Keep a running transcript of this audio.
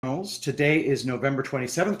Today is November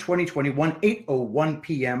 27th, 2021, 8:01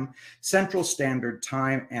 p.m. Central Standard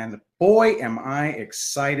Time. And boy, am I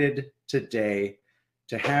excited today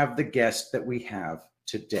to have the guest that we have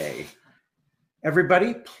today.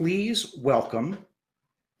 Everybody, please welcome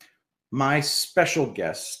my special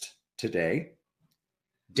guest today,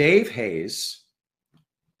 Dave Hayes,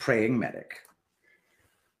 Praying Medic.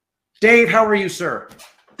 Dave, how are you, sir?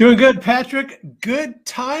 Doing good, Patrick. Good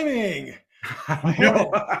timing.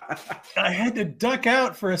 I had to duck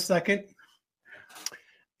out for a second,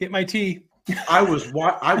 get my tea. I was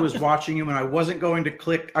watching you, and I wasn't going to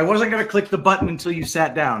click the button until you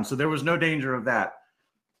sat down, so there was no danger of that.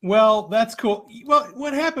 Well, that's cool. Well,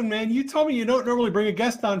 what happened, man? You told me you don't normally bring a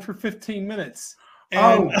guest on for 15 minutes.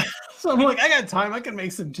 And so I'm like, I got time. I can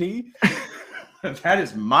make some tea. That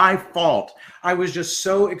is my fault. I was just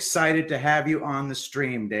so excited to have you on the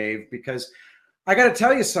stream, Dave, because I got to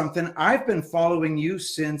tell you something. I've been following you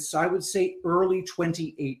since, I would say, early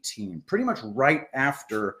 2018, pretty much right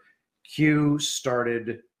after Q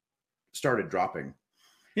started dropping.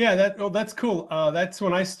 Yeah, that's cool. That's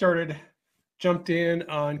when I jumped in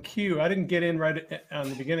on Q. I didn't get in right on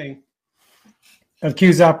the beginning of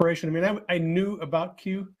Q's operation. I mean, I knew about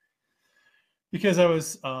Q because I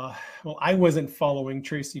was, I wasn't following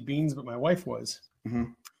Tracy Beans, but my wife was.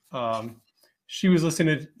 Mm-hmm. She was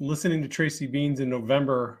listening to Tracy Beans in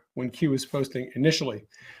November when Q was posting initially.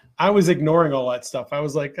 I was ignoring all that stuff. I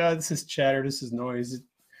was like, this is chatter, this is noise.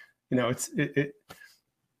 It's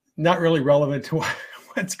not really relevant to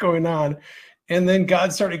what's going on. And then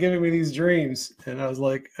God started giving me these dreams. And I was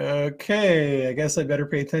like, okay, I guess I better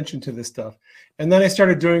pay attention to this stuff. And then I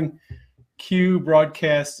started doing Q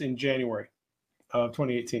broadcasts in January of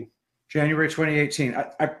 2018. January 2018.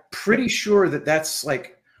 I'm pretty sure that's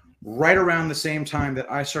like right around the same time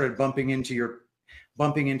that I started bumping into your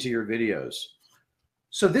videos.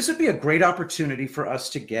 So this would be a great opportunity for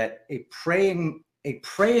us to get a praying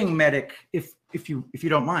medic, if you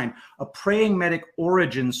don't mind, a praying medic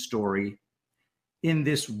origin story in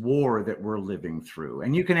this war that we're living through.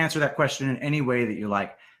 And you can answer that question in any way that you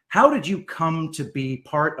like. How did you come to be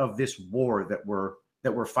part of this war that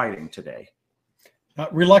we're fighting today?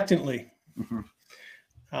 Reluctantly.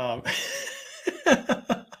 Mm-hmm.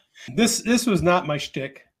 This was not my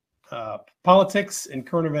shtick. Politics and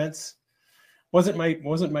current events wasn't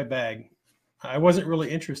my bag. I wasn't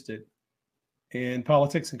really interested in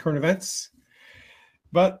politics and current events,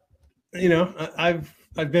 but I've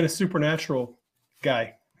been a supernatural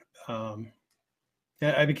guy.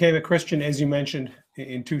 I became a Christian, as you mentioned,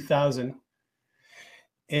 in 2000,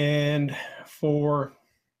 and for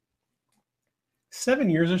 7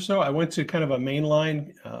 years or so, I went to kind of a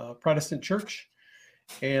mainline Protestant church.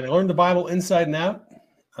 And I learned the Bible inside and out.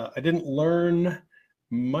 I didn't learn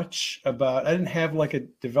much I didn't have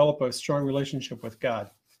develop a strong relationship with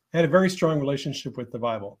God. I had a very strong relationship with the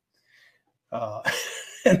Bible.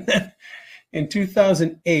 And then in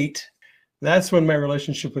 2008, that's when my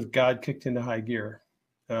relationship with God kicked into high gear.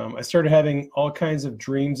 I started having all kinds of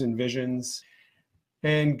dreams and visions.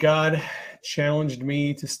 And God challenged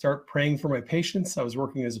me to start praying for my patients. I was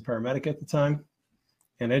working as a paramedic at the time.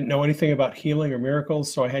 And I didn't know anything about healing or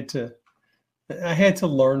miracles, so I had to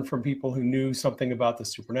learn from people who knew something about the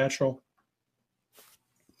supernatural.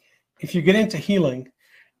 If you get into healing,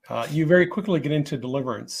 you very quickly get into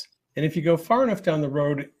deliverance. And if you go far enough down the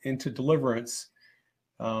road into deliverance,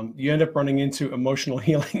 you end up running into emotional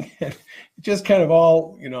healing. It just kind of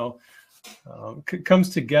all,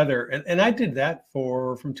 comes together. And I did that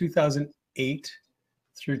from 2008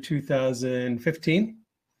 through 2015.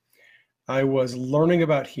 I was learning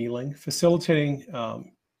about healing, facilitating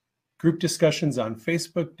group discussions on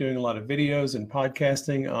Facebook, doing a lot of videos and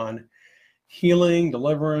podcasting on healing,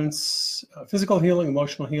 deliverance, physical healing,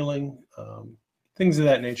 emotional healing, things of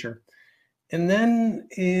that nature. And then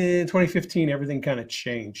in 2015, everything kind of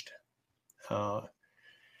changed.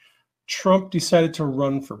 Trump decided to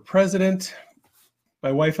run for president.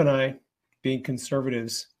 My wife and I, being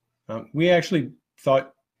conservatives, we actually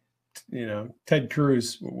thought Ted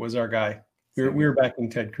Cruz was our guy. We were backing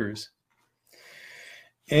Ted Cruz.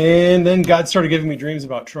 And then God started giving me dreams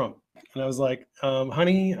about Trump. And I was like,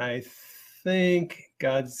 honey, I think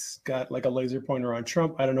God's got like a laser pointer on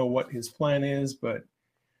Trump. I don't know what his plan is, but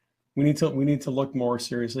we need to look more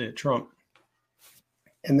seriously at Trump.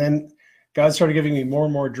 And then God started giving me more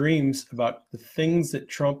and more dreams about the things that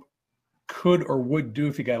Trump could or would do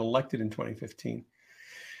if he got elected in 2015.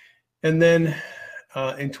 And then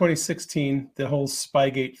in 2016, the whole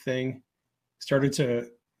Spygate thing started to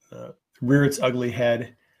rear its ugly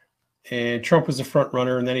head, and Trump was the front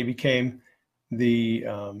runner, and then he became the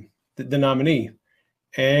nominee.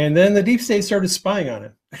 And then the deep state started spying on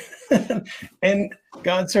him. And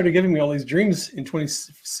God started giving me all these dreams in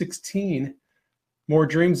 2016, more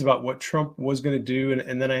dreams about what Trump was going to do.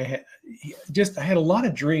 And then I had a lot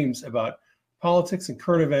of dreams about politics and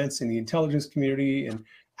current events and the intelligence community. And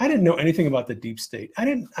I didn't know anything about the deep state.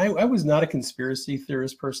 I was not a conspiracy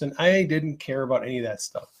theorist person. I didn't care about any of that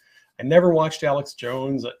stuff. I never watched Alex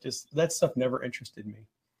Jones. That stuff never interested me.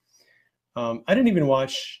 I didn't even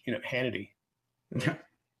watch, Hannity.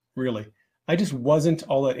 Really. I just wasn't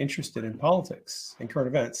all that interested in politics and current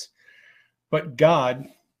events. But God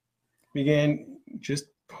began just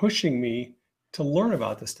pushing me to learn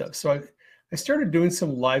about this stuff. So I started doing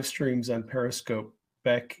some live streams on Periscope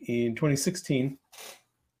back in 2016.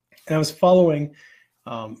 And I was following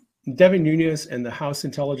Devin Nunes and the House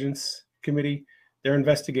Intelligence Committee, their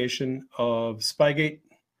investigation of Spygate.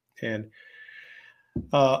 And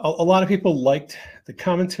a lot of people liked the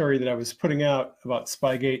commentary that I was putting out about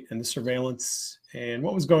Spygate and the surveillance and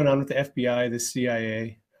what was going on with the FBI, the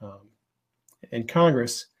CIA, and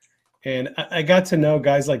Congress. And I got to know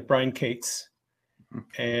guys like Brian Cates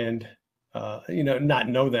and, not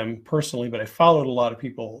know them personally, but I followed a lot of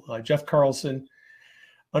people, Jeff Carlson,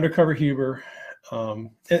 Undercover Huber,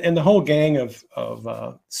 and the whole gang of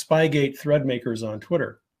Spygate thread makers on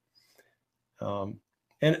Twitter. And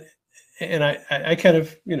I kind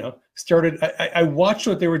of, started, I watched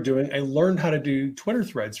what they were doing. I learned how to do Twitter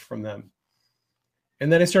threads from them.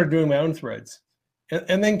 And then I started doing my own threads.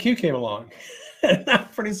 And then Q came along. And now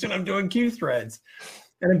pretty soon I'm doing Q threads.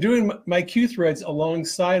 And I'm doing my Q threads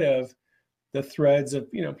alongside of the threads of,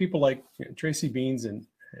 people like Tracy Beans and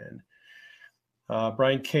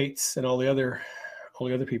Brian Cates and all the other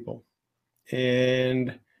people.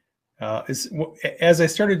 And as I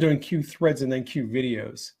started doing Q threads and then Q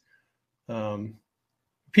videos,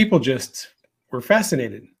 people just were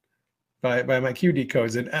fascinated by my Q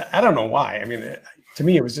decodes. And I don't know why. I mean, to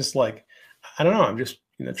me, it was just like, I don't know. I'm just,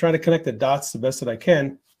 trying to connect the dots the best that I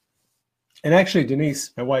can. And actually,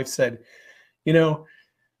 Denise, my wife, said,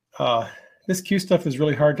 this Q stuff is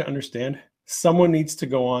really hard to understand. Someone needs to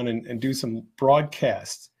go on and do some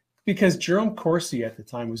broadcasts, because Jerome Corsi at the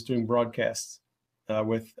time was doing broadcasts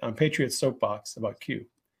on Patriot Soapbox about Q.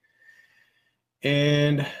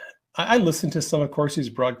 And I listened to some of Corsi's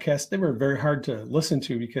broadcasts. They were very hard to listen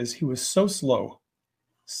to because he was so slow.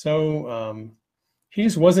 So he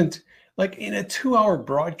just wasn't, like, in a 2-hour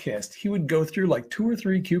broadcast, he would go through like 2 or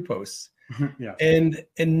 3 Q posts. Yeah. And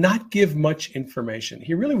not give much information.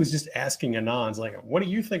 He really was just asking anons, like, what do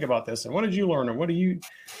you think about this? And what did you learn? And what do you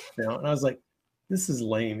know? And I was like, this is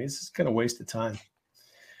lame. This is kind of a waste of time.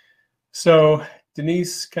 So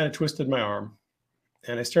Denise kind of twisted my arm,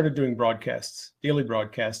 and I started doing broadcasts, daily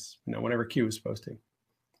broadcasts, whenever Q was posting.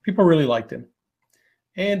 People really liked him,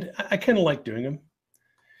 and I kind of liked doing them.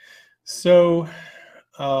 So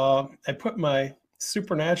I put my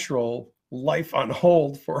supernatural life on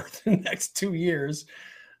hold for the next 2 years,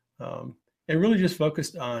 and really just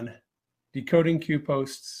focused on decoding Q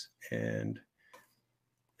posts and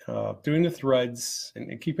doing the threads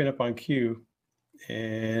and keeping up on Q.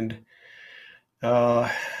 And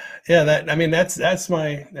that's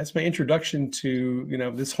my introduction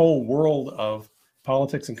to this whole world of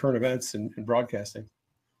politics and current events and broadcasting.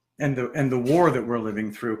 And the war that we're living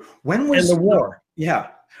through. When was the war?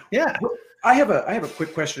 Yeah. I have a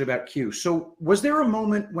quick question about Q. So was there a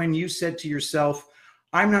moment when you said to yourself,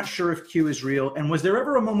 I'm not sure if Q is real? And was there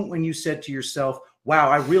ever a moment when you said to yourself, wow,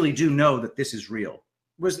 I really do know that this is real?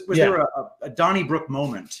 Was there a Donnybrook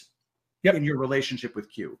moment in your relationship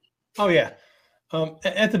with Q? Oh, yeah.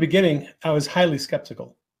 At the beginning, I was highly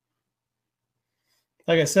skeptical.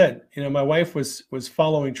 Like I said, my wife was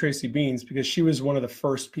following Tracy Beans because she was one of the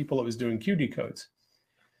first people that was doing Q decodes.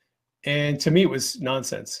 And to me, it was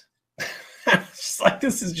nonsense. It's just like,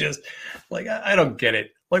 this is just like, I don't get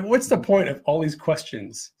it. Like, what's the point of all these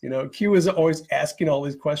questions? Q is always asking all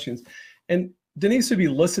these questions. And Denise would be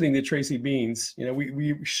listening to Tracy Beans.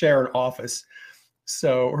 We share an office.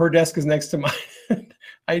 So her desk is next to mine.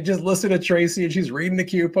 I just listen to Tracy and she's reading the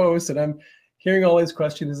Q post and I'm hearing all these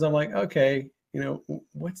questions. And I'm like, okay,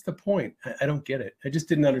 what's the point? I don't get it. I just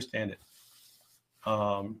didn't understand it.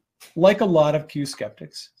 Like a lot of Q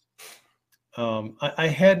skeptics, I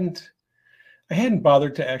hadn't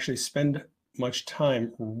bothered to actually spend much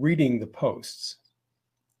time reading the posts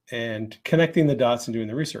and connecting the dots and doing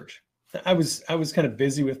the research. I was kind of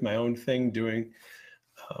busy with my own thing, doing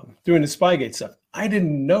the Spygate stuff. I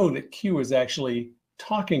didn't know that Q was actually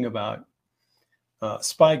talking about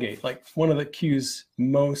Spygate. Like, one of the Q's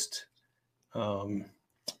most highly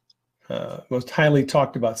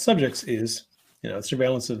talked about subjects is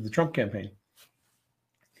surveillance of the Trump campaign.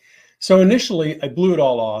 So initially I blew it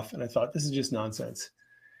all off and I thought, this is just nonsense.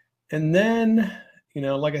 And then,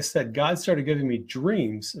 like I said, God started giving me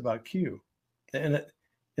dreams about Q. And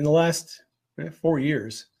in the last 4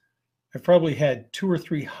 years, I've probably had 200 or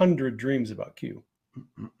 300 dreams about Q.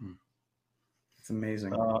 It's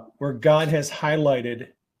amazing. Where God has highlighted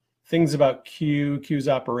things about Q's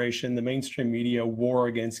operation, the mainstream media war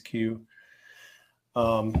against Q.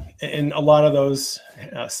 And a lot of those,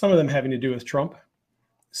 some of them having to do with Trump.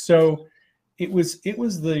 So it was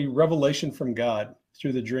the revelation from God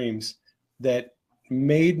through the dreams that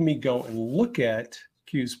made me go and look at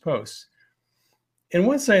Q's posts. And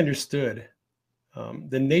once I understood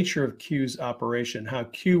the nature of Q's operation, how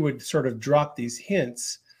Q would sort of drop these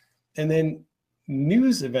hints, and then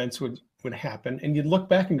news events would happen, and you'd look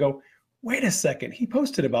back and go, wait a second, he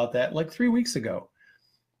posted about that like 3 weeks ago.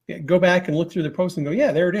 Go back and look through the post and go,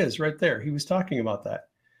 yeah, there it is right there. He was talking about that.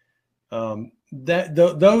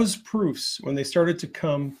 Those proofs, when they started to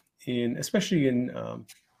come in, especially in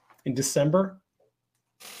December.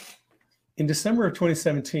 In December of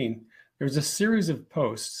 2017, there was a series of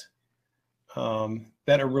posts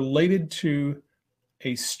that are related to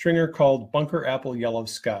a stringer called Bunker Apple Yellow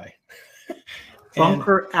Sky.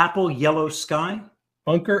 Bunker Apple Yellow Sky?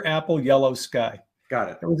 Bunker Apple Yellow Sky. Got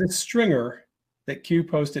it. There was a stringer that Q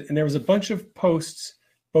posted, and there was a bunch of posts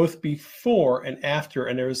both before and after,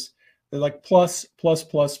 and they're like plus, plus,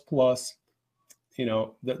 plus, plus.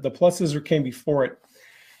 The pluses came before it.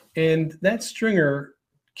 And that stringer,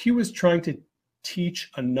 Q was trying to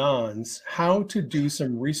teach Anons how to do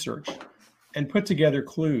some research and put together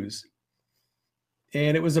clues.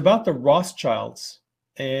 And it was about the Rothschilds,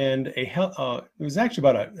 and it was actually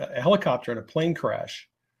about a helicopter and a plane crash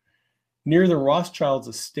near the Rothschilds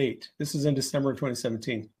estate. This is in December of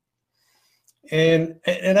 2017. And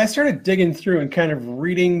I started digging through and kind of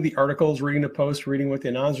reading the articles, reading the posts, reading what the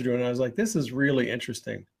Anons were doing. And I was like, this is really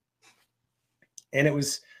interesting. And it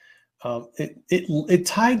was, it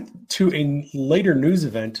tied to a later news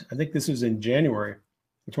event. I think this was in January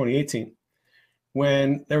of 2018,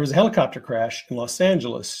 when there was a helicopter crash in Los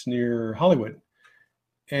Angeles near Hollywood.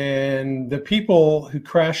 And the people who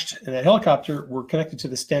crashed in that helicopter were connected to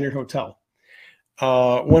the Standard Hotel,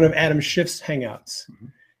 one of Adam Schiff's hangouts. Mm-hmm.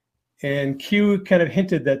 And Q kind of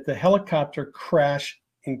hinted that the helicopter crash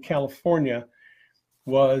in California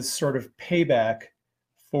was sort of payback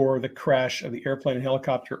for the crash of the airplane and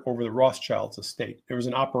helicopter over the Rothschilds estate. There was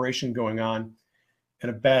an operation going on, and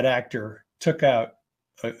a bad actor took out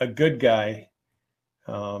a good guy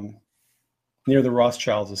near the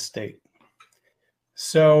Rothschilds estate.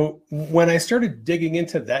 So when I started digging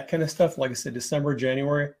into that kind of stuff, like I said, December,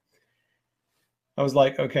 January, I was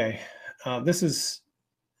like, okay, this is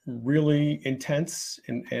really intense,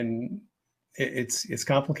 and it's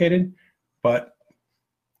complicated, but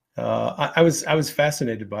I was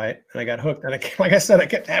fascinated by it, and I got hooked. And like I said, I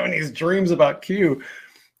kept having these dreams about Q,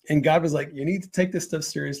 and God was like, you need to take this stuff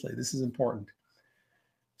seriously. This is important.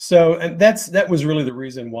 So, and that was really the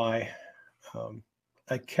reason why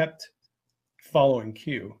I kept following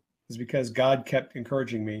Q, is because God kept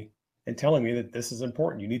encouraging me and telling me that this is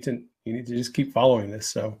important. You need to just keep following this.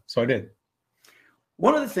 So I did.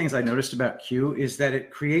 One of the things I noticed about Q is that it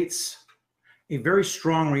creates a very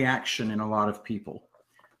strong reaction in a lot of people,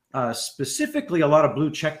 specifically a lot of blue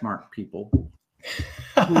checkmark people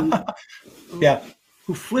who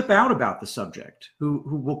flip out about the subject, who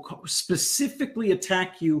will specifically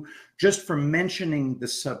attack you just for mentioning the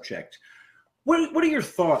subject. What are your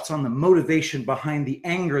thoughts on the motivation behind the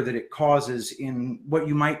anger that it causes in what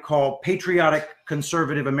you might call patriotic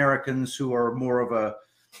conservative Americans who are more of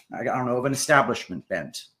of an establishment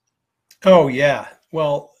bent? Oh, yeah.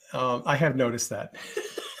 Well, I have noticed that.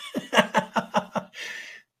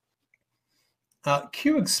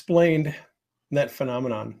 Q explained that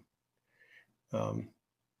phenomenon and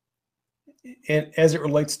as it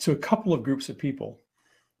relates to a couple of groups of people.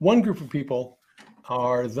 One group of people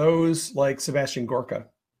are those like Sebastian Gorka.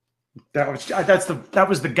 That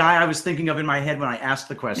was the guy I was thinking of in my head when I asked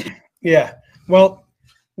the question. Yeah. Well,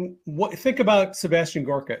 think about Sebastian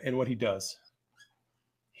Gorka and what he does.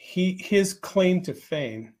 His claim to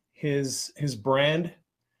fame, his brand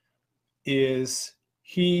is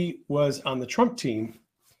he was on the Trump team,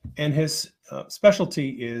 and his specialty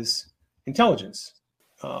is intelligence.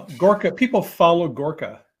 Gorka, people follow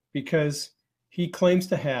Gorka because he claims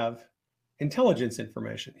to have intelligence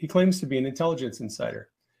information. He claims to be an intelligence insider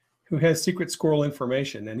who has secret squirrel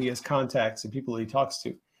information, and he has contacts and people he talks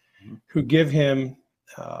to who give him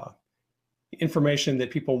information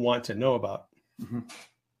that people want to know about. Mm-hmm.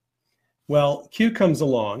 Well, Q comes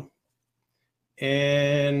along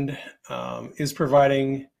and is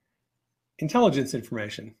providing intelligence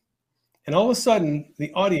information. And all of a sudden,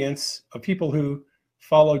 the audience of people who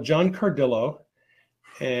follow John Cardillo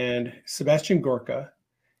and Sebastian Gorka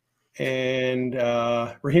and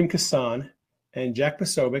Raheem Kassan and Jack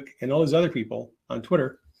Posobiec and all those other people on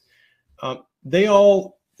Twitter, they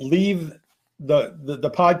all leave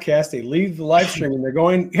the podcast, they leave the live stream, and they're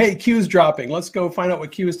going, hey, Q's dropping. Let's go find out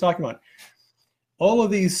what Q is talking about. All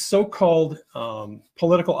of these so-called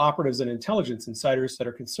political operatives and intelligence insiders that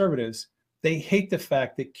are conservatives, they hate the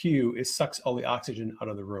fact that Q sucks all the oxygen out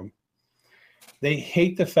of the room. They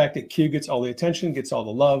hate the fact that Q gets all the attention, gets all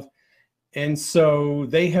the love. And so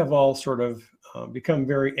they have all sort of become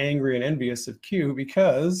very angry and envious of Q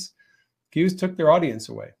because Q's took their audience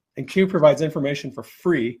away. And Q provides information for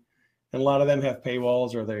free. And a lot of them have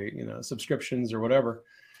paywalls or they, subscriptions or whatever.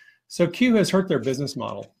 So Q has hurt their business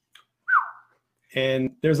model.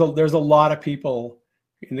 And there's a lot of people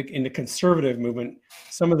in the conservative movement.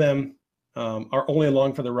 Some of them are only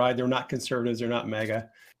along for the ride. They're not conservatives. They're not MAGA.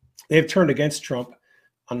 They've turned against Trump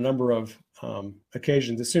on a number of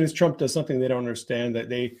occasions. As soon as Trump does something they don't understand, that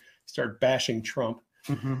they start bashing Trump.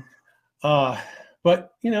 Mm-hmm.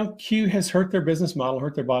 But Q has hurt their business model,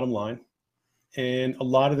 hurt their bottom line. And a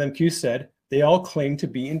lot of them, Q said, they all claim to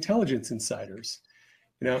be intelligence insiders.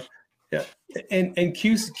 Yeah. And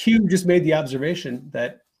Q just made the observation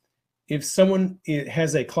that if someone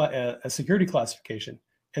has a security classification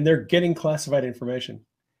and they're getting classified information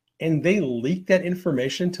and they leak that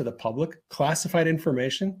information to the public, classified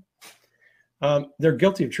information, they're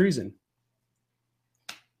guilty of treason.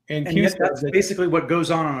 And Q yet that's basically what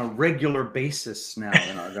goes on a regular basis now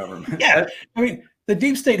in our government. Yeah. I mean, the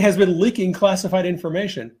deep state has been leaking classified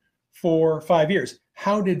information for 5 years.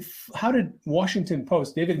 How did Washington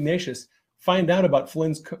Post, David Ignatius, find out about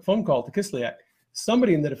Flynn's phone call to Kislyak?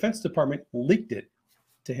 Somebody in the Defense Department leaked it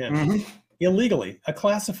to him illegally, a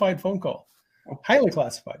classified phone call, highly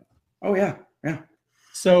classified. Oh, yeah. Yeah.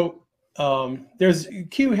 So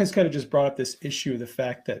Q has kind of just brought up this issue of the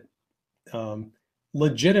fact that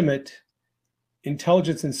legitimate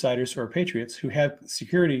intelligence insiders who are patriots who have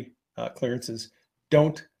security clearances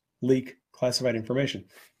don't leak classified information.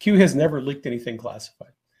 Q has never leaked anything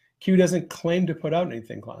classified. Q doesn't claim to put out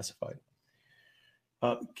anything classified.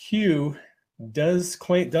 Q does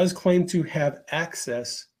claim to have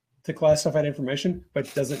access to classified information,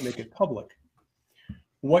 but doesn't make it public.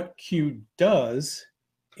 What Q does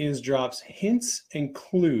is drops hints and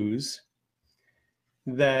clues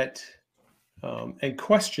that and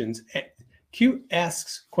questions. Q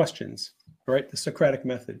asks questions, right? The Socratic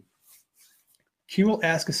method. Q will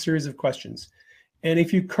ask a series of questions. And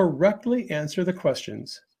if you correctly answer the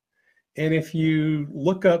questions, and if you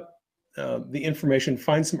look up the information,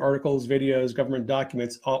 find some articles, videos, government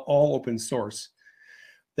documents, all open source,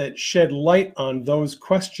 that shed light on those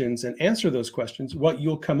questions and answer those questions, what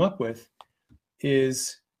you'll come up with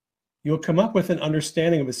is you'll come up with an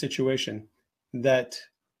understanding of a situation that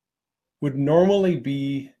would normally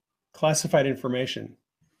be classified information,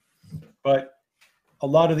 but a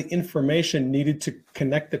lot of the information needed to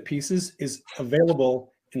connect the pieces is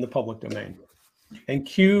available in the public domain. And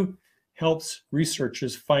Q helps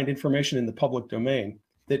researchers find information in the public domain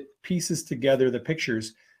that pieces together the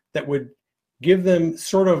pictures that would give them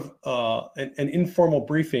sort of an informal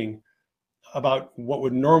briefing about what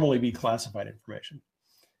would normally be classified information.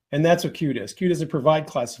 And that's what Q does. Q doesn't provide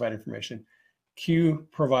classified information. Q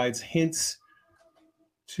provides hints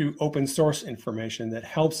to open source information that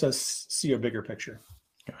helps us see a bigger picture.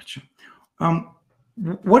 Gotcha.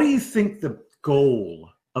 What do you think the goal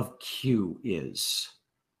of Q is?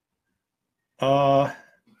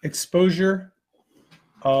 Exposure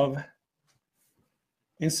of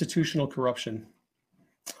institutional corruption,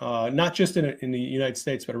 not just in the United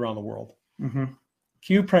States, but around the world. Mm-hmm.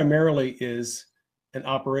 Q primarily is an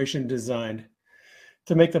operation designed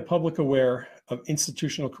to make the public aware of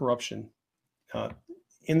institutional corruption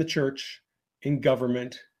in the church, in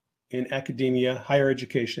government, in academia, higher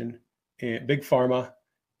education, in big pharma,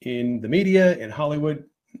 in the media, in Hollywood.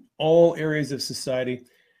 All areas of society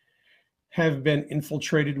have been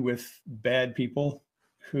infiltrated with bad people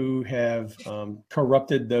who have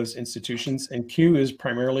corrupted those institutions. And Q is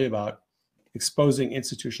primarily about exposing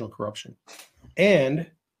institutional corruption and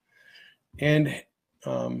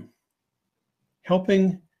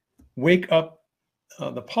helping wake up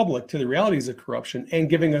the public to the realities of corruption and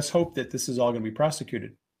giving us hope that this is all going to be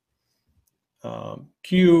prosecuted.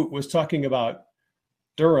 Q was talking about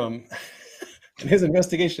Durham and his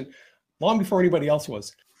investigation long before anybody else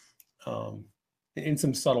was, in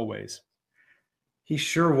some subtle ways. He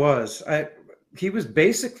sure was. He was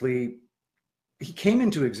basically he came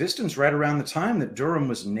into existence right around the time that Durham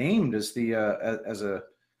was named as the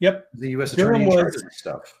Yep. the U.S. Durham attorney in charge was of this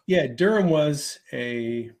stuff. Yeah, Durham was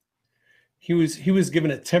he was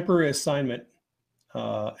given a temporary assignment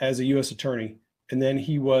as a U.S. attorney, and then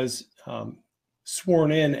he was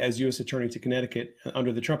sworn in as U.S. attorney to Connecticut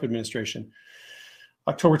under the Trump administration,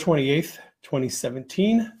 October 28th,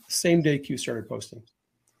 2017, same day Q started posting.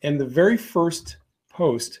 And the very first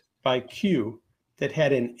post by Q that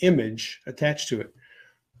had an image attached to it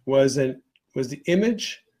was a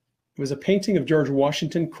painting of George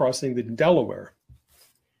Washington crossing the Delaware.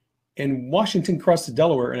 And Washington crossed the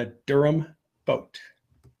Delaware in a Durham boat.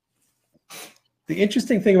 The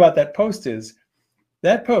interesting thing about that post is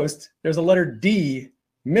there's a letter D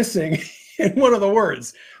missing in one of the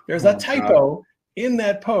words. There's a typo in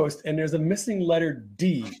that post, and there's a missing letter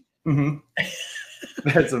D. Mm-hmm.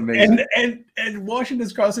 That's amazing. and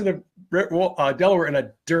Washington's crossing the Delaware in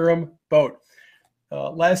a Durham boat.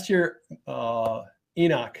 Last year,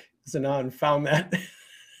 Enoch Zanon found that.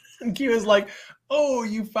 And Q was like, "Oh,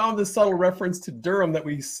 you found the subtle reference to Durham that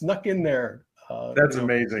we snuck in there." That's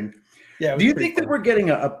amazing. Yeah. Do you think that we're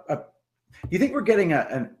getting a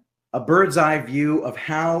bird's eye view of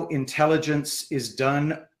how intelligence is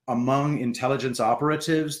done among intelligence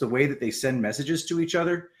operatives, the way that they send messages to each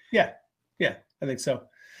other? Yeah, I think so.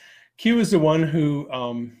 Q is the one who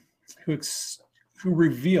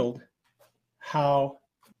revealed how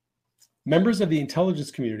members of the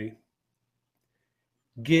intelligence community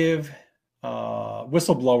give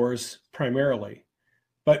whistleblowers primarily,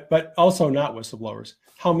 but also not whistleblowers,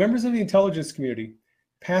 how members of the intelligence community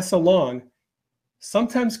pass along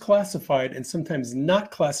sometimes classified and sometimes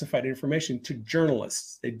not classified information to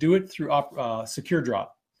journalists. They do it through Secure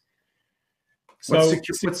Drop. So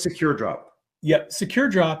What's Secure Drop? Yeah, Secure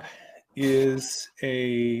Drop is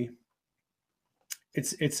it's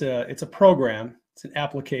a program. It's an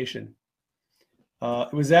application.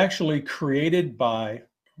 It was actually created by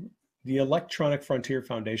the Electronic Frontier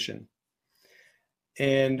Foundation,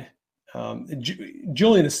 and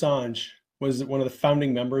Julian Assange was one of the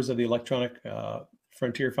founding members of the Electronic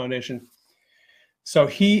Frontier Foundation. So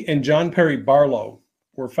he and John Perry Barlow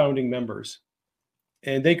were founding members,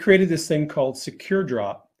 and they created this thing called Secure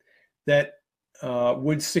Drop that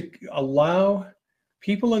would allow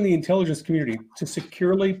people in the intelligence community to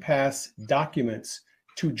securely pass documents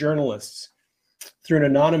to journalists through an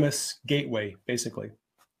anonymous gateway, basically.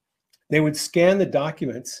 They would scan the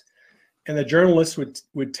documents, and the journalists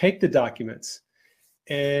would take the documents,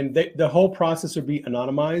 and the whole process would be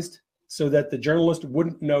anonymized so that the journalist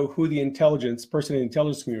wouldn't know who the person in the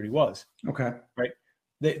intelligence community was. Okay. Right.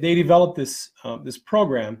 They developed this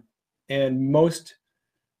program, and most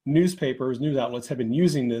news outlets have been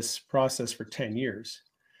using this process for 10 years.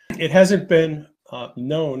 It hasn't been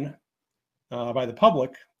known by the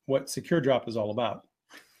public what Secure Drop is all about.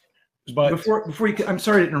 But before you, I'm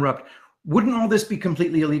sorry to interrupt. Wouldn't all this be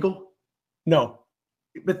completely illegal? No.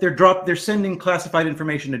 But they're sending classified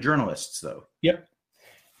information to journalists, though. Yep.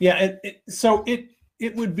 Yeah. So it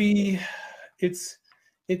would be, it's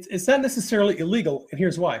not necessarily illegal, and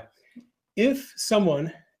here's why. If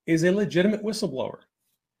someone is a legitimate whistleblower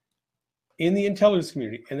in the intelligence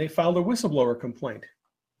community and they filed a whistleblower complaint,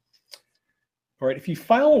 all right, if you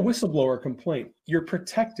file a whistleblower complaint, you're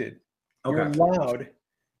protected. Okay. You're allowed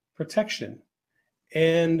protection.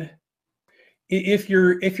 And if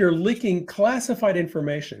you're leaking classified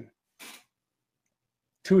information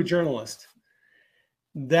to a journalist,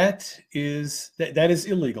 that is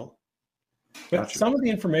illegal. But gotcha. Some of the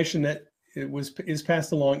information that is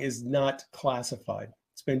passed along is not classified.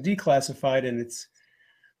 It's been declassified, and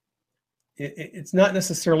it's not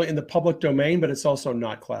necessarily in the public domain, but it's also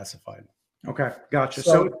not classified. Okay, gotcha.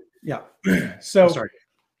 So yeah. So sorry.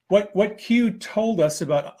 What Q told us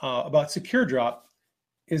about Secure Drop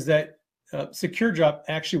is that Secure Drop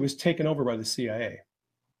actually was taken over by the CIA.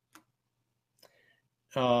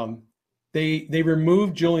 They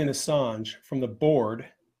removed Julian Assange from the board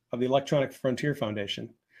of the Electronic Frontier Foundation.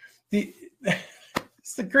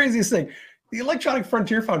 It's the craziest thing. The Electronic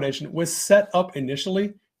Frontier Foundation was set up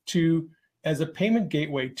initially as a payment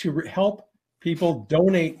gateway to help people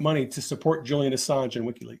donate money to support Julian Assange and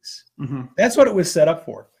WikiLeaks. Mm-hmm. That's what it was set up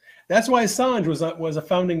for. That's why Assange was a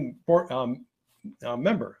founding board,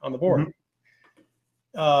 member on the board.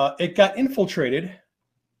 Mm-hmm. It got infiltrated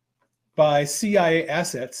by CIA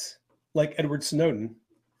assets like Edward Snowden,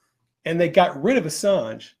 and they got rid of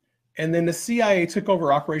Assange. And then the CIA took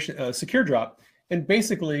over Operation Secure Drop, and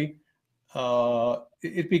basically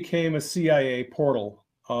it became a CIA portal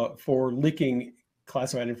for leaking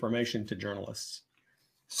classified information to journalists.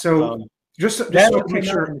 So just to make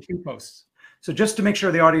sure, in the Q posts. So just to make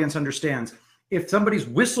sure the audience understands, if somebody's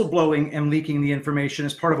whistleblowing and leaking the information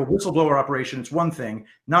as part of a whistleblower operation, it's one thing,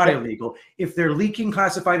 not illegal. If they're leaking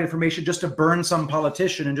classified information just to burn some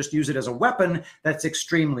politician and just use it as a weapon, that's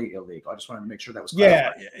extremely illegal. I just wanted to make sure that was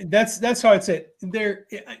clarified. Yeah, that's how I'd say it. They're,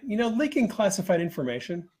 leaking classified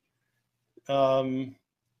information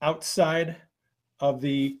outside of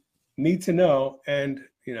the need to know and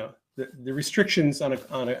the restrictions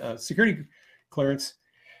on a security clearance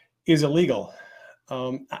is illegal.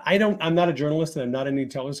 I'm not a journalist and I'm not in the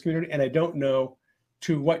intelligence community, and I don't know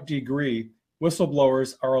to what degree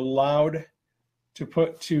whistleblowers are allowed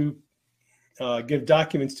to give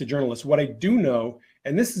documents to journalists. What I do know,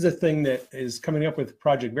 and this is a thing that is coming up with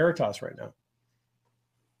Project Veritas right now.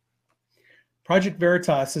 Project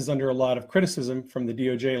Veritas is under a lot of criticism from the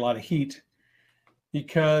DOJ, a lot of heat,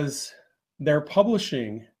 because they're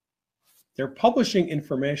publishing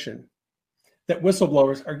information that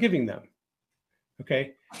whistleblowers are giving them.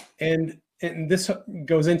 Okay, and this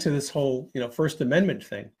goes into this whole First Amendment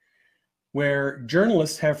thing, where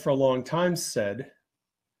journalists have for a long time said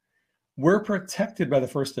we're protected by the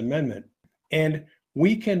First Amendment, and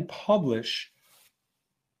we can publish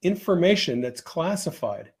information that's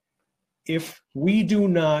classified if we're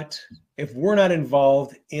not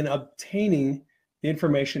involved in obtaining the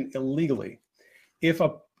information illegally. If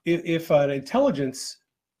an intelligence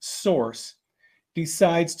source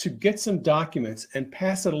decides to get some documents and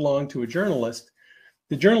pass it along to a journalist,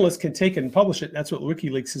 the journalist can take it and publish it. That's what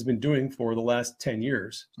WikiLeaks has been doing for the last 10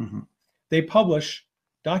 years. Mm-hmm. They publish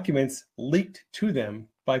documents leaked to them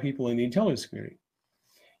by people in the intelligence community.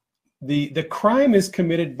 The crime is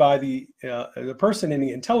committed by the person in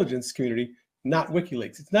the intelligence community, not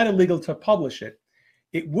WikiLeaks. It's not illegal to publish it.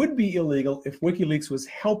 It would be illegal if WikiLeaks was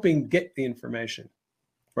helping get the information,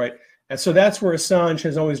 right? And so that's where Assange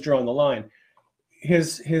has always drawn the line.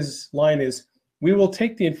 His line is, we will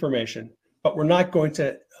take the information, but we're not going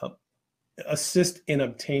to assist in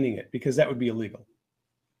obtaining it because that would be illegal.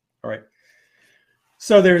 All right.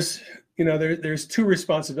 So there's two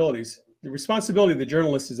responsibilities. The responsibility of the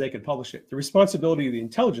journalist is they can publish it. The responsibility of the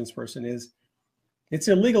intelligence person is it's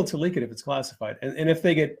illegal to leak it if it's classified. And if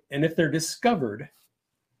they're discovered,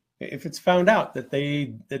 if it's found out that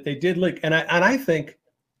they did leak, and I think,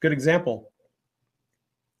 good example,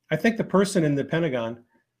 I think the person in the Pentagon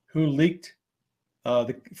who leaked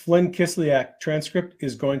the Flynn Kislyak transcript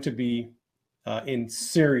is going to be in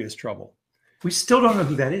serious trouble. We still don't know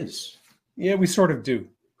who that is. Yeah, we sort of do.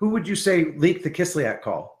 Who would you say leaked the Kislyak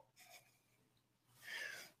call?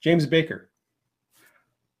 James Baker.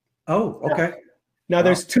 Oh, okay. Now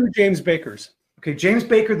there's two James Bakers. Okay, James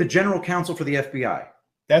Baker, the general counsel for the FBI.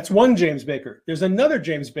 That's one James Baker. There's another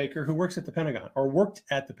James Baker who works at the Pentagon or worked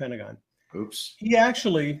at the Pentagon. Oops. He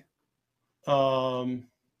actually, I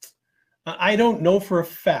don't know for a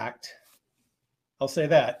fact. I'll say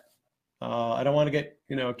that. I don't want to get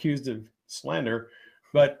accused of slander,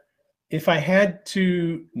 but if I had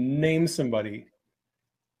to name somebody,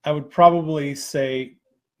 I would probably say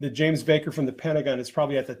the James Baker from the Pentagon is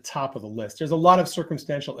probably at the top of the list. There's a lot of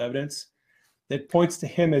circumstantial evidence that points to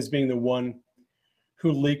him as being the one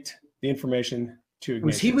who leaked the information to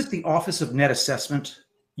Ignatius. Was he with the Office of Net Assessment?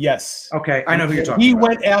 Yes. Okay, I know who you're talking He about.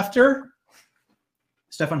 went after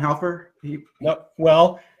Stefan Halper? No,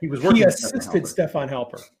 well, he was working. He assisted Stefan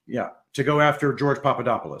Halper. Yeah, to go after George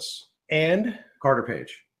Papadopoulos and Carter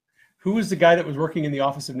Page. Who was the guy that was working in the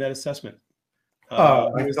Office of Net Assessment? I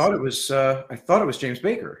thought it was James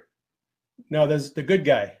Baker. No, there's the good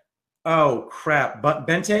guy. Oh crap! But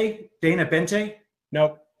Dana Bente?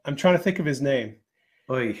 No, I'm trying to think of his name.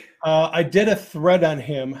 Oy. I did a thread on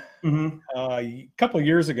him a couple of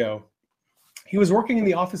years ago. He was working in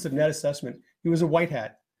the Office of Net Assessment. He was a white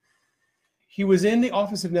hat. He was in the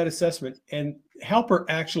Office of Net Assessment, and Halper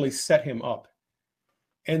actually set him up.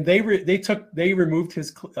 And they removed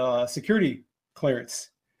his security clearance.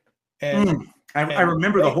 And I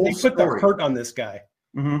remember the whole story. They put the hurt on this guy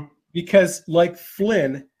because, like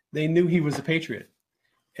Flynn, they knew he was a patriot,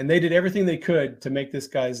 and they did everything they could to make this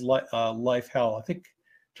guy's life hell. I think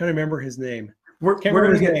I'm trying to remember his name.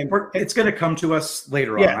 It's going to come to us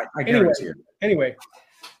later on. I guarantee it. Anyway,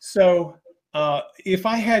 so if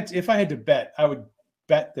I had to bet, I would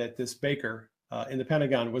bet that this Baker in the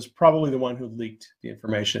Pentagon was probably the one who leaked the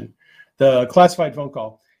information, the classified phone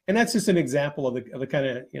call. And that's just an example of the kind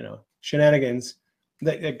of shenanigans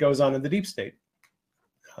that goes on in the deep state.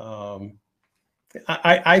 I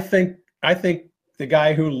think the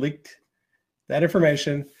guy who leaked that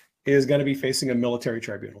information is going to be facing a military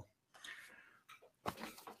tribunal.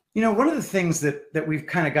 One of the things that we've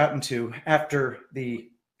kind of gotten to after the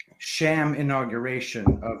sham inauguration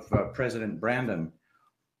of President Brandon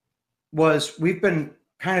was we've been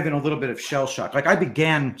kind of in a little bit of shell shock. Like I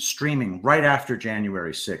began streaming right after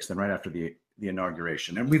January 6th and right after the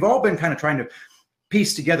inauguration. And we've all been kind of trying to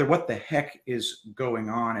piece together what the heck is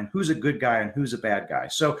going on and who's a good guy and who's a bad guy.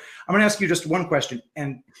 So I'm going to ask you just one question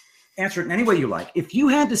and answer it in any way you like. If you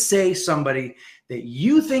had to say somebody that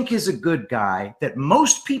you think is a good guy that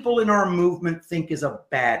most people in our movement think is a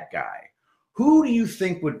bad guy, who do you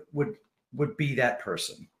think would be that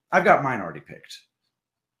person? I've got mine already picked.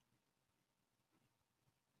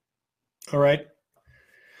 All right.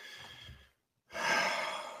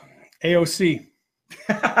 AOC.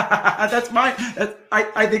 That's mine.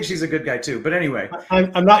 I think she's a good guy too. But anyway,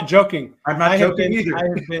 I'm not joking. I'm not joking either. I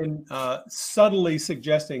have been subtly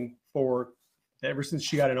suggesting ever since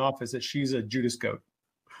she got in office that she's a Judas goat.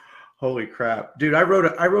 Holy crap, dude! I wrote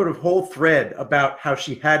a whole thread about how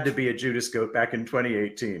she had to be a Judas goat back in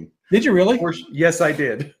 2018. Did you really? Yes, I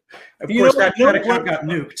did. Of course, that account got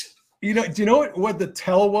nuked. Do you know what the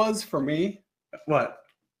tell was for me? What?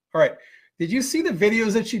 All right. Did you see the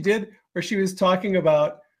videos that she did where she was talking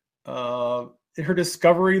about her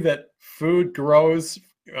discovery that food grows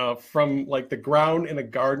from like the ground in a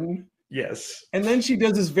garden? Yes. And then she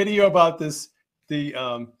does this video about the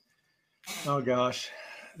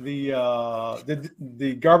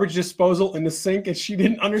garbage disposal in the sink, and she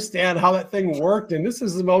didn't understand how that thing worked. And this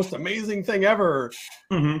is the most amazing thing ever.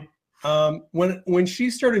 Mm-hmm. When she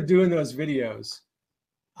started doing those videos,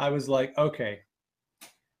 I was like, okay,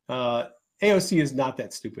 AOC is not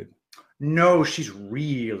that stupid. No, she's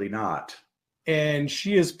really not. And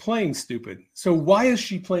she is playing stupid. So why is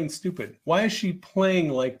she playing stupid? Why is she playing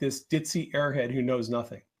like this ditzy airhead who knows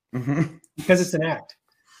nothing? Mm-hmm. Because it's an act.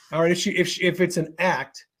 All right, if it's an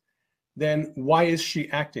act, then why is she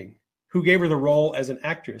acting? Who gave her the role as an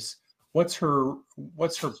actress? What's her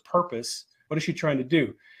purpose? What is she trying to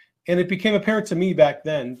do? And it became apparent to me back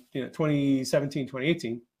then, 2017,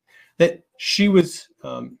 2018, that she was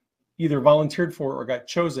either volunteered for or got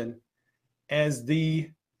chosen as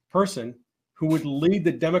the person who would lead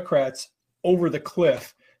the Democrats over the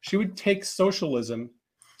cliff. She would take socialism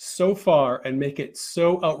so far and make it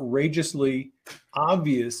so outrageously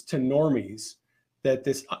obvious to normies that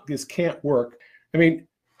this can't work. I mean,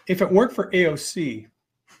 if it weren't for AOC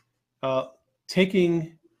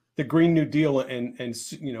taking the Green New Deal and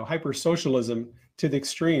hyper socialism to the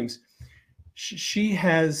extremes, she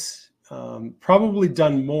has probably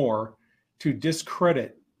done more to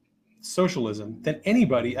discredit socialism than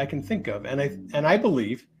anybody I can think of, and I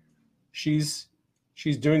believe she's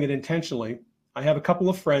doing it intentionally. I have a couple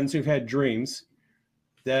of friends who've had dreams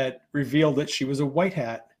that revealed that she was a white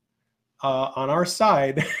hat on our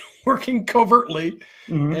side, working covertly,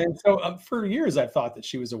 Mm-hmm. and so for years I thought that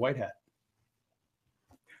she was a white hat.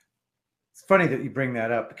 It's funny that you bring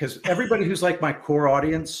that up because everybody who's like my core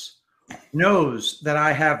audience knows that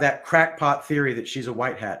I have that crackpot theory that she's a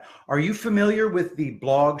white hat. Are you familiar with the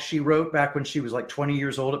blog she wrote back when she was like 20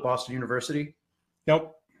 years old at Boston University?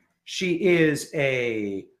 Nope. She is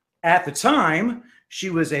at the time, she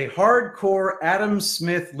was a hardcore Adam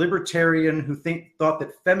Smith libertarian who thought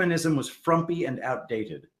that feminism was frumpy and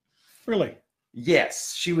outdated. Really?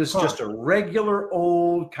 Yes, she was just a regular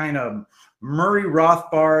old kind of Murray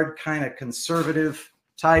Rothbard kind of conservative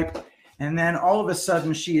type. And then all of a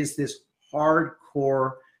sudden she is this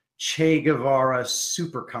hardcore Che Guevara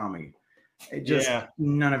super commie. It just,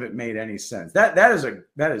 none of it made any sense. That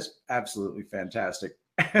is absolutely fantastic.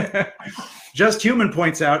 Just Human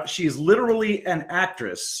points out she's literally an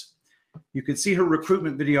actress. You could see her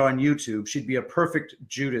recruitment video on YouTube. She'd be a perfect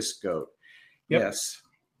Judas goat. Yep. Yes,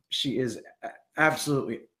 she is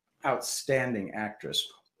absolutely outstanding actress.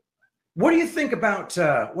 What do you think about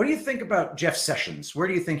Jeff Sessions? Where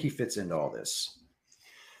do you think he fits into all this?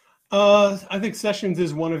 I think Sessions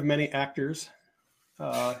is one of many actors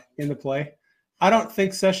in the play. I don't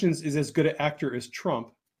think Sessions is as good an actor as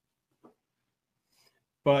Trump,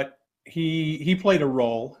 but he played a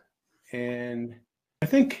role, and I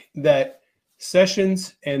think that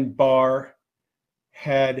Sessions and Barr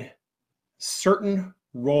had certain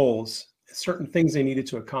roles, certain things they needed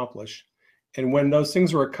to accomplish. And when those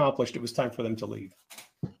things were accomplished, it was time for them to leave.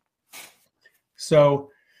 So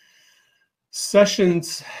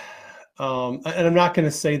Sessions, and I'm not going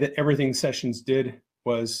to say that everything Sessions did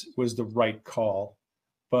was the right call,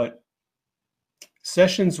 but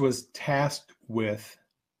Sessions was tasked with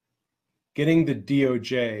getting the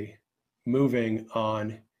DOJ moving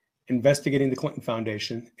on investigating the Clinton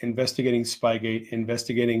Foundation, investigating Spygate,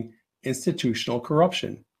 investigating institutional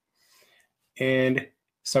corruption. And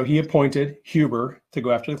so he appointed Huber to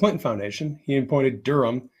go after the Clinton Foundation. He appointed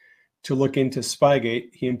Durham to look into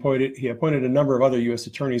Spygate. He appointed a number of other U.S.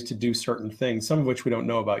 attorneys to do certain things, some of which we don't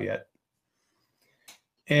know about yet.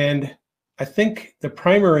 And I think the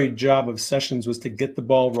primary job of Sessions was to get the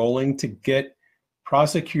ball rolling, to get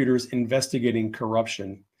prosecutors investigating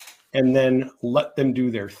corruption, and then let them do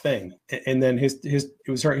their thing. And then it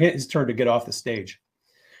was his turn to get off the stage.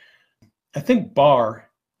 I think Barr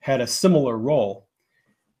had a similar role.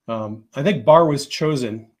 I think Barr was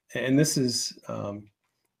chosen, and this is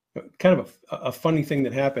kind of a funny thing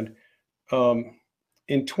that happened. Barr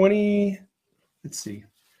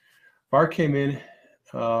came in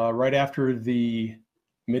right after the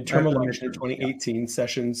midterm election in 2018.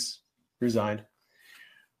 Sessions resigned.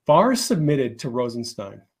 Barr submitted to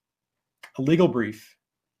Rosenstein a legal brief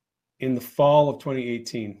in the fall of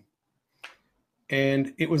 2018.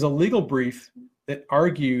 And it was a legal brief that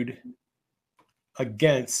argued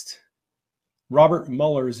against Robert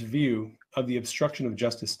Mueller's view of the obstruction of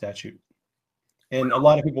justice statute. And a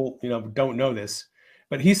lot of people, don't know this,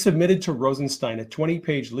 but he submitted to Rosenstein a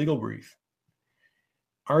 20-page legal brief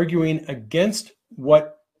arguing against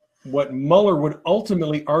what Mueller would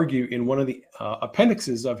ultimately argue in one of the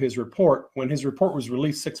appendixes of his report when his report was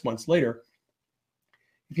released 6 months later.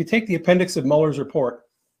 If you take the appendix of Mueller's report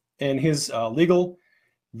and his legal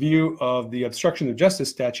view of the obstruction of justice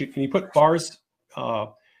statute, and you put Barr's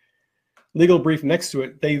legal brief next to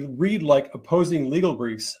it, they read like opposing legal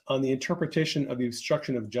briefs on the interpretation of the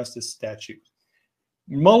obstruction of justice statute.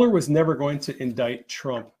 Mueller was never going to indict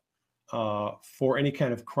Trump for any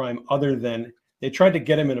kind of crime other than they tried to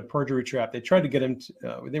get him in a perjury trap. They tried to get him,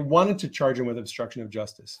 they wanted to charge him with obstruction of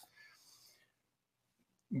justice.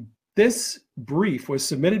 This brief was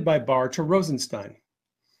submitted by Barr to Rosenstein.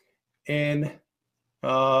 And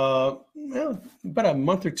about a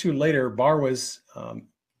month or two later, Barr was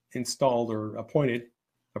installed or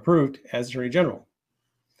approved as Attorney General.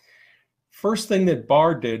 First thing that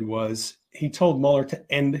Barr did was he told Mueller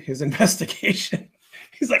to end his investigation.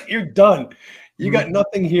 He's like, you're done. You got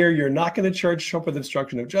nothing here. You're not going to charge Trump with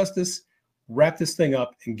obstruction of justice. Wrap this thing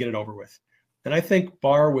up and get it over with. And I think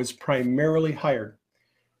Barr was primarily hired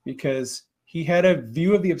because he had a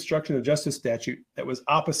view of the obstruction of justice statute that was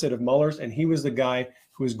opposite of Mueller's, and he was the guy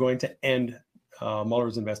who was going to end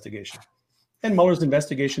Mueller's investigation. And Mueller's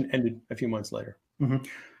investigation ended a few months later. Mm-hmm.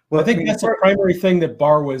 Well, I think that's the primary thing that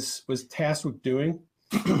Barr was tasked with doing.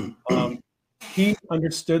 He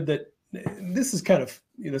understood that this is kind of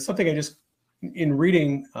something I just, in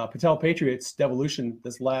reading Patel Patriot's Devolution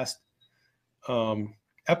this last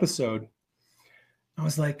episode, I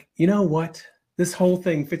was like, you know what? This whole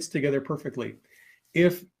thing fits together perfectly.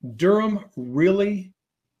 If Durham really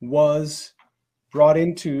was brought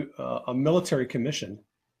into a military commission,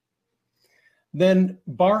 then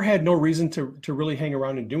Barr had no reason to really hang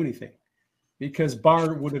around and do anything, because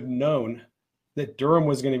Barr would have known that Durham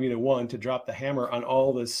was going to be the one to drop the hammer on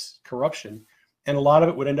all this corruption. And a lot of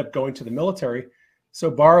it would end up going to the military. So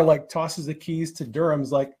Barr tosses the keys to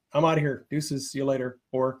Durham's like, I'm out of here. Deuces, see you later.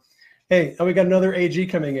 Or, hey, we got another AG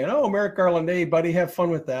coming in. Oh, Merrick Garland, hey, buddy, have fun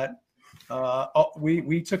with that.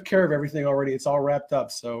 We took care of everything already. It's all wrapped up,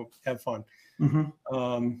 so have fun.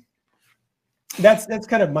 Mm-hmm. That's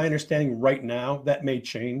kind of my understanding right now. That may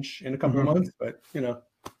change in a couple of months, but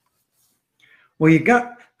Well,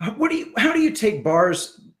 how do you take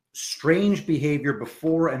Barr's strange behavior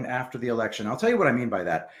before and after the election? I'll tell you what I mean by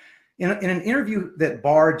that. In an interview that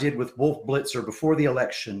Barr did with Wolf Blitzer before the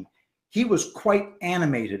election, he was quite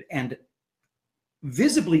animated and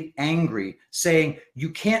visibly angry, saying you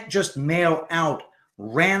can't just mail out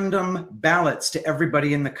random ballots to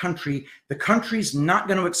everybody in the country. The country's not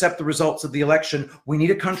going to accept the results of the election. We need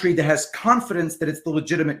a country that has confidence that it's the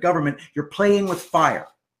legitimate government. You're playing with fire.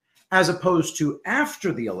 As opposed to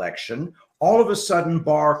after the election, all of a sudden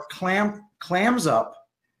Barr clams up,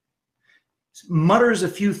 mutters a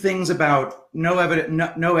few things about no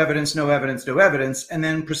evidence, and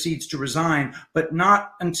then proceeds to resign, but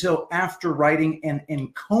not until after writing an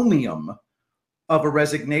encomium of a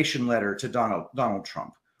resignation letter to Donald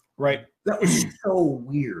Trump. Right. That was so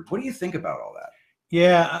weird. What do you think about all that?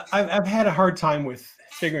 Yeah, I've had a hard time with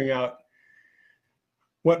figuring out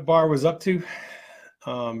what Barr was up to.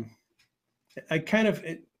 I kind of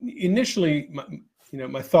initially,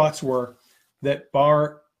 my thoughts were that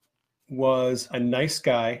Barr was a nice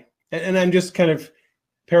guy, and I'm just kind of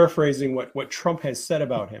paraphrasing what Trump has said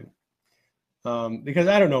about him, because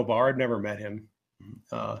I don't know Barr. I've never met him.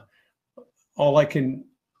 All I can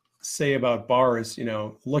say about Barr is,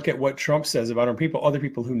 look at what Trump says about him, other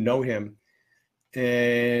people who know him,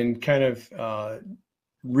 and kind of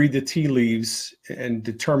read the tea leaves and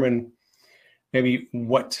determine maybe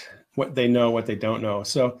what they know, what they don't know.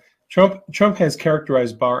 So Trump has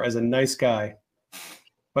characterized Barr as a nice guy,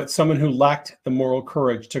 but someone who lacked the moral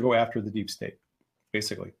courage to go after the deep state,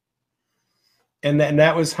 basically. And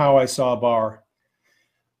that was how I saw Barr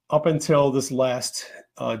up until this last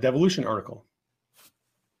Devolution article.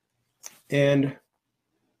 And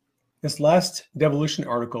this last Devolution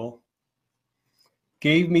article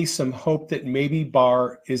gave me some hope that maybe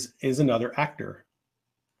Barr is another actor.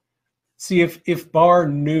 See, if Barr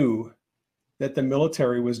knew that the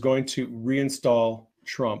military was going to reinstall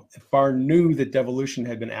Trump, if Barr knew that devolution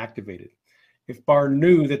had been activated, if Barr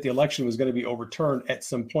knew that the election was going to be overturned at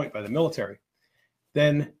some point by the military,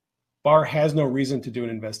 then Barr has no reason to do an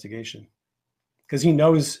investigation because he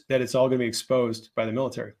knows that it's all going to be exposed by the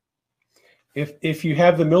military. If you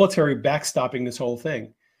have the military backstopping this whole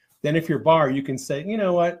thing, then if you're Barr, you can say, you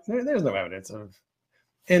know what, there's no evidence of,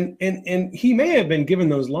 and he may have been given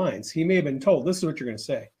those lines. He may have been told, this is what you're going to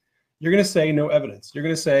say. You're going to say no evidence. You're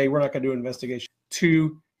going to say we're not going to do an investigation,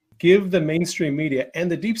 to give the mainstream media and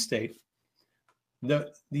the deep state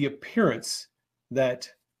the appearance that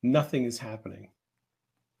nothing is happening.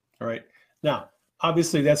 All right. Now,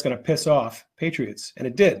 obviously, that's going to piss off patriots, and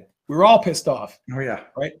it did. We were all pissed off. Oh yeah.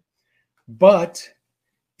 Right. But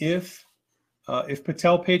if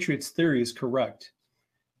Patel Patriots theory is correct,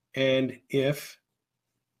 and if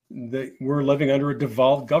we're living under a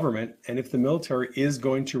devolved government, and if the military is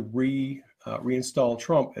going to reinstall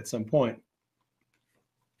Trump at some point,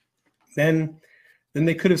 then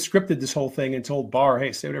they could have scripted this whole thing and told Barr,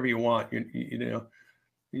 hey, say whatever you want. You know,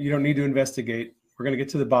 you don't need to investigate. We're going to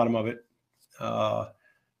get to the bottom of it.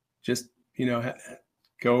 Just, you know,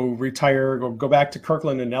 go retire, go back to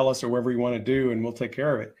Kirkland and Nellis or wherever you want to do, and we'll take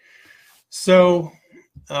care of it. So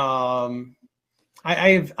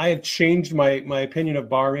I have changed my opinion of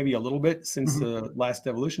Barr maybe a little bit since the last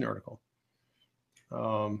Devolution article,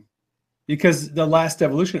 because the last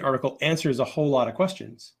Devolution article answers a whole lot of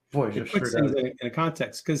questions. Boy, it puts things in a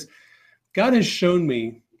context, because God has shown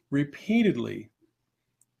me repeatedly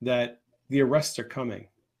that the arrests are coming,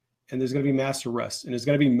 and there's going to be mass arrests, and there's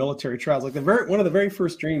going to be military trials. Like one of the very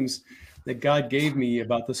first dreams that God gave me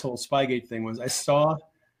about this whole Spygate thing was I saw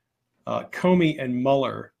Comey and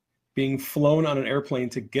Mueller being flown on an airplane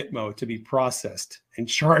to Gitmo to be processed and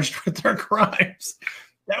charged with their crimes.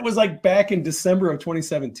 That was like back in December of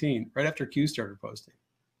 2017, right after Q started posting.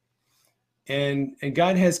 And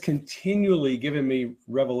God has continually given me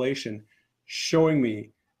revelation, showing me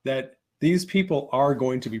that these people are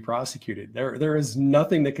going to be prosecuted. There is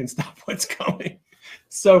nothing that can stop what's coming.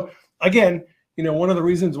 So again, you know, one of the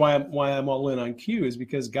reasons why I'm all in on Q is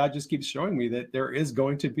because God just keeps showing me that there is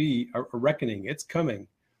going to be a reckoning. It's coming.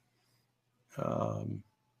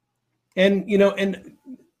 And, you know, and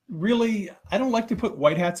really, I don't like to put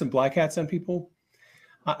white hats and black hats on people.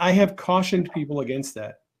 I have cautioned people against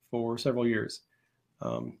that for several years,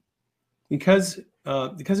 because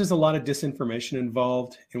there's a lot of disinformation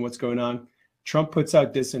involved in what's going on. Trump puts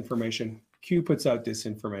out disinformation. Q puts out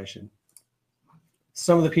disinformation.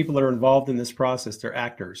 Some of the people that are involved in this process, they're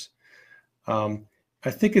actors. I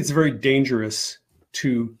think it's very dangerous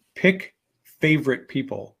to pick favorite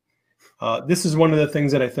people. This is one of the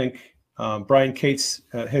things that I think Brian Cates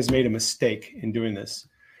has made a mistake in doing this.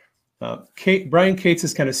 Brian Cates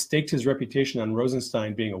has kind of staked his reputation on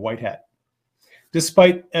Rosenstein being a white hat,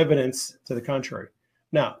 despite evidence to the contrary.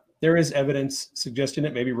 Now, there is evidence suggesting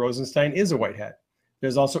that maybe Rosenstein is a white hat.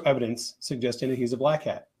 There's also evidence suggesting that he's a black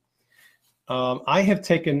hat. I have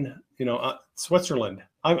taken, you know, Switzerland.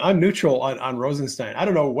 I'm neutral on Rosenstein. I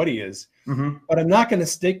don't know what he is, but I'm not going to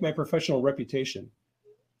stake my professional reputation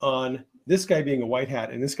on this guy being a white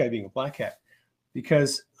hat and this guy being a black hat,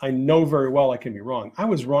 because I know very well I can be wrong. I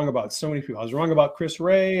was wrong about so many people. I was wrong about Chris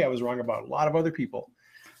Wray. I was wrong about a lot of other people.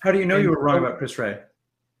 How do you know you were wrong about Chris Wray?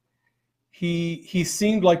 He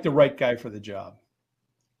seemed like the right guy for the job.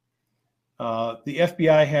 The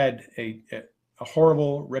FBI had a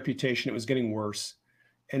horrible reputation. It was getting worse.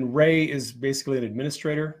 And Wray is basically an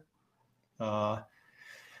administrator.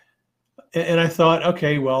 And I thought,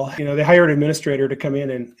 okay, well, you know, they hired an administrator to come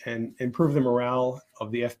in and improve the morale of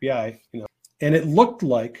the FBI, you know, and it looked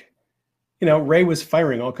like, you know, Wray was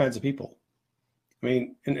firing all kinds of people. I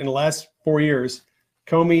mean, in the last 4 years,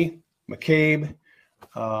 Comey, McCabe,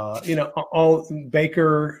 you know, all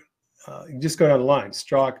Baker, just go down the line,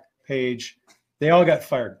 Strzok, Page, they all got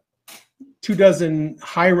fired. 24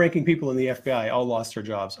 high-ranking people in the FBI all lost their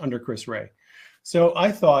jobs under Chris Wray. So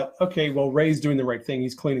I thought, okay, well, Ray's doing the right thing.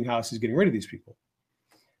 He's cleaning house. He's getting rid of these people.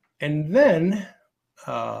 And then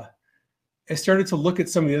I started to look at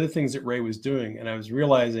some of the other things that Wray was doing, and I was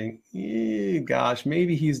realizing, gosh,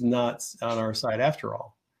 maybe he's not on our side after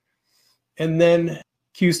all. And then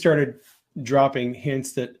Q started dropping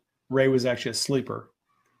hints that Ray was actually a sleeper,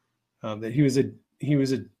 that he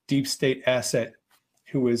was a deep state asset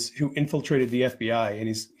who infiltrated the FBI, and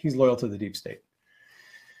he's loyal to the deep state.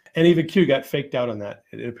 And even Q got faked out on that.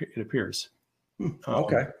 It appears.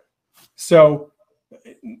 Okay. So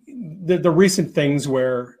the recent things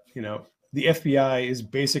where the FBI is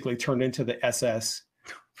basically turned into the SS.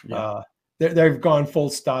 Yeah. They've gone full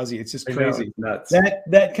Stasi. It's just crazy. It's nuts.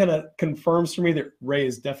 That kind of confirms for me that Ray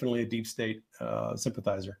is definitely a deep state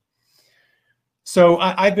sympathizer. So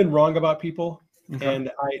I've been wrong about people,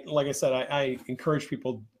 and like I said, I encourage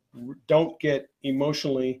people, don't get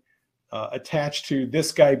emotionally attached to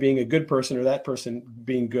this guy being a good person or that person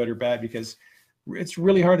being good or bad, because it's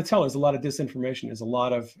really hard to tell. There's a lot of disinformation. There's a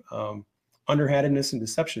lot of underhandedness and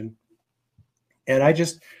deception. And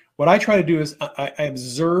what I try to do is I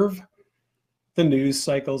observe the news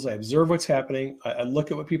cycles. I observe what's happening. I look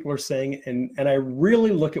at what people are saying, and I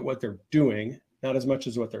really look at what they're doing, not as much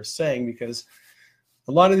as what they're saying, because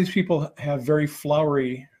a lot of these people have very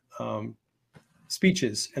flowery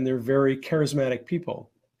speeches, and they're very charismatic people,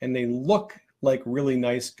 and they look like really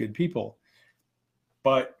nice, good people,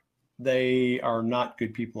 but they are not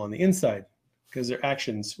good people on the inside, because their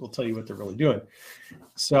actions will tell you what they're really doing.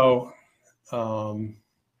 So,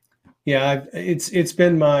 it's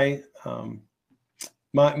been my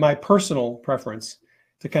personal preference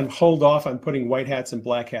to kind of hold off on putting white hats and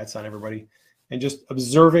black hats on everybody, and just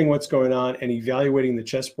observing what's going on and evaluating the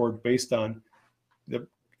chessboard based on the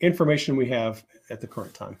information we have at the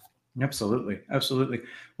current time. Absolutely. Absolutely.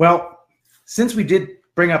 Well, since we did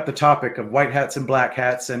bring up the topic of white hats and black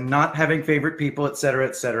hats and not having favorite people, et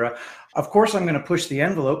cetera, of course, I'm going to push the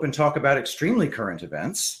envelope and talk about extremely current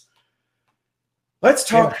events. Let's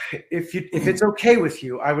talk, if it's okay with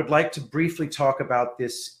you, I would like to briefly talk about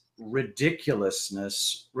this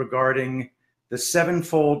ridiculousness regarding the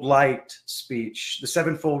sevenfold light speech, the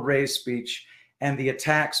sevenfold rays speech, and the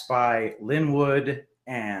attacks by Lin Wood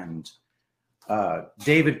and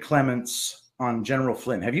David Clements on General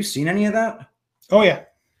Flynn. Have you seen any of that? Oh, yeah.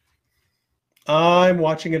 I'm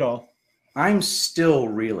watching it all. I'm still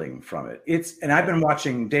reeling from it. And I've been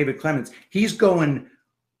watching David Clements. He is going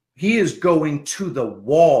to the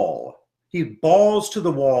wall. He balls to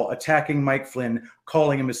the wall, attacking Mike Flynn,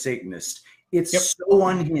 calling him a Satanist. It's so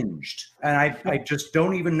unhinged, and I just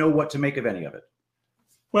don't even know what to make of any of it.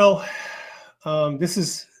 Well, this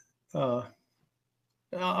is,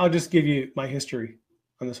 I'll just give you my history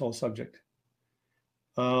on this whole subject.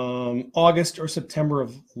 August or September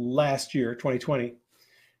of last year, 2020,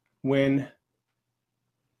 when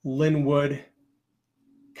Lin Wood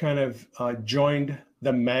kind of joined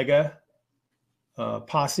the MAGA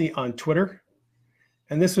posse on Twitter.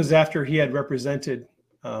 And this was after he had represented,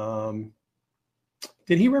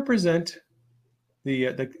 did he represent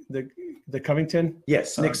the Covington?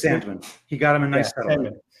 Yes, Nick Sandmann. He got him a nice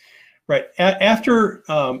settlement. Right. After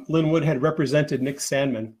Lin Wood had represented Nick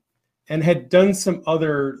Sandmann and had done some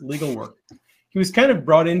other legal work, he was kind of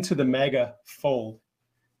brought into the MAGA fold,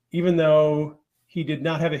 even though he did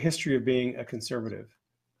not have a history of being a conservative.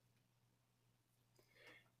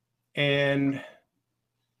 And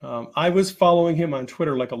I was following him on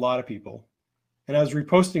Twitter like a lot of people, and I was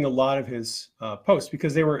reposting a lot of his posts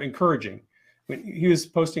because they were encouraging. He was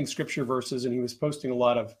posting scripture verses, and he was posting a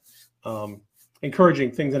lot of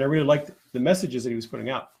encouraging things, and I really liked the messages that he was putting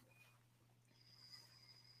out.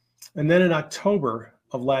 And then in October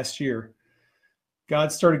of last year, God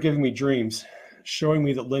started giving me dreams, showing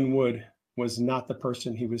me that Lin Wood was not the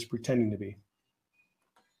person he was pretending to be.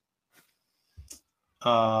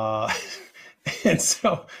 And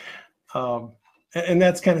so, and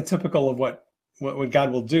that's kind of typical of what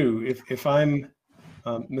God will do. If I'm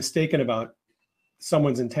mistaken about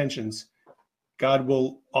someone's intentions, God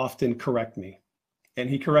will often correct me, and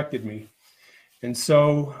he corrected me. And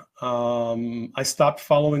so I stopped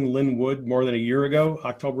following Lin Wood more than a year ago,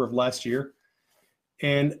 October of last year.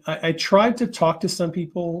 And I tried to talk to some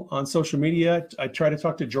people on social media. I tried to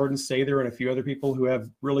talk to Jordan Sather and a few other people who have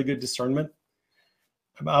really good discernment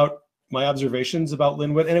about my observations about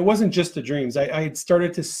Lin Wood. And it wasn't just the dreams. I had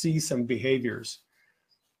started to see some behaviors.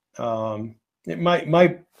 The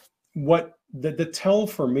tell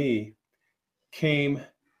for me came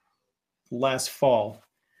last fall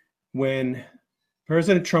when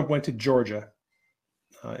President Trump went to Georgia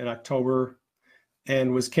in October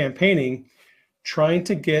and was campaigning, trying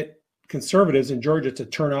to get conservatives in Georgia to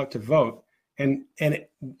turn out to vote. And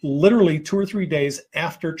literally 2 or 3 days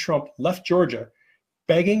after Trump left Georgia,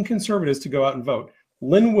 begging conservatives to go out and vote,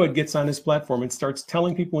 Lin Wood gets on his platform and starts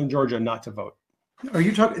telling people in Georgia not to vote. Are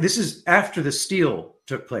you talking? This is after the steal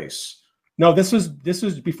took place. No, this was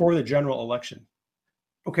before the general election.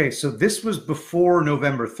 Okay, so this was before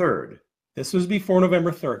November 3rd. This was before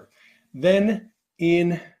November 3rd. Then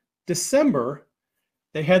in December,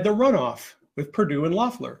 they had the runoff with Perdue and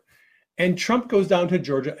Loeffler. And Trump goes down to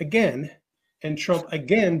Georgia again. And Trump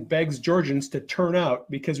again begs Georgians to turn out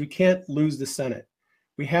because we can't lose the Senate.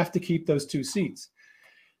 We have to keep those 2 seats.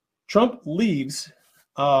 Trump leaves,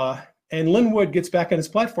 and Lin Wood gets back on his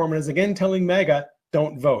platform and is again telling MAGA,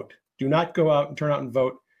 don't vote. Do not go out and turn out and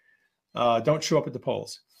vote. Don't show up at the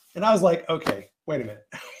polls. And I was like, okay, wait a minute.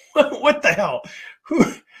 What the hell?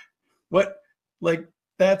 What? Like,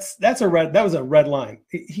 that was a red line.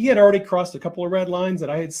 He had already crossed a couple of red lines that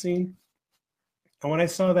I had seen. And when I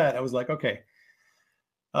saw that, I was like, okay,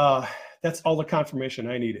 that's all the confirmation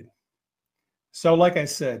I needed. So like I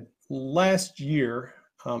said, last year,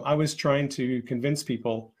 I was trying to convince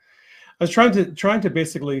people. I was trying to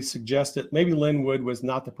basically suggest that maybe Lin Wood was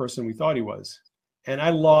not the person we thought he was. And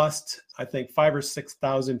I lost, I think, 5,000 or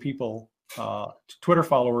 6,000 people, Twitter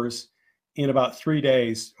followers, in about 3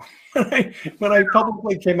 days. when I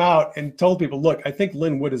publicly came out and told people, look, I think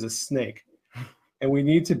Lin Wood is a snake, and we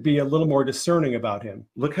need to be a little more discerning about him.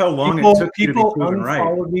 Look how long it took you to be proven right.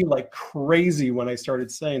 People unfollowed me like crazy when I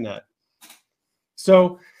started saying that.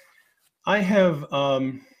 So I have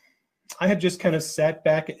just kind of sat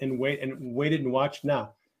back and waited and watched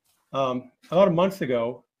now. About a month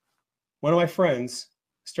ago, one of my friends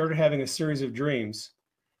started having a series of dreams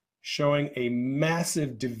showing a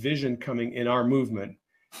massive division coming in our movement.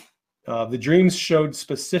 The dreams showed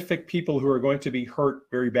specific people who are going to be hurt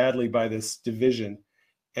very badly by this division.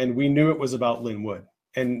 And we knew it was about Lin Wood.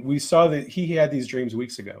 And we saw that he had these dreams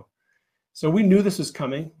weeks ago. So we knew this was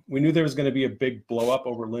coming. We knew there was going to be a big blow up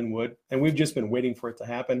over Lin Wood. And we've just been waiting for it to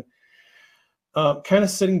happen. Kind of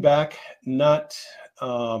sitting back, not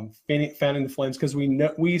fanning the flames, because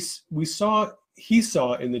he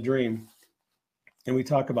saw in the dream, and we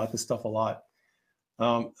talk about this stuff a lot,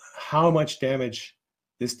 how much damage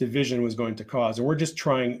this division was going to cause. And we're just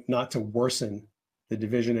trying not to worsen the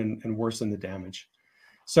division and worsen the damage.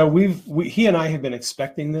 So he and I have been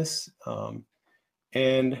expecting this.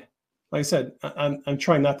 And like I said, I'm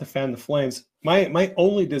trying not to fan the flames. My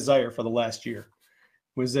only desire for the last year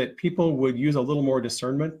was that people would use a little more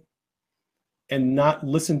discernment and not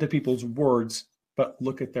listen to people's words, but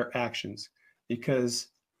look at their actions, because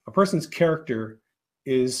a person's character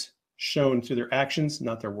is shown through their actions,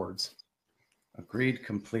 not their words. Agreed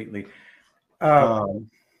completely. So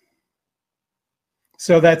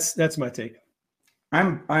that's my take.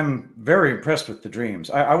 I'm very impressed with the dreams.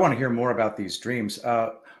 I want to hear more about these dreams.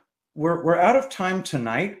 We're out of time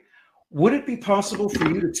tonight. Would it be possible for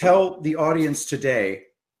you to tell the audience today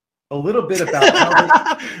a little bit about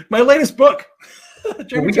how my latest book?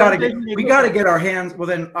 Well, we got to get our hands. Well,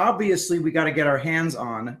 then obviously we got to get our hands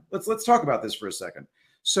on. Let's talk about this for a second.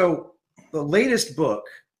 So the latest book,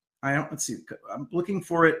 let's see. I'm looking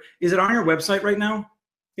for it. Is it on your website right now?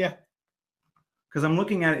 Yeah. Because I'm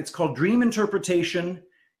looking at it. It's called Dream Interpretation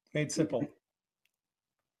Made Simple.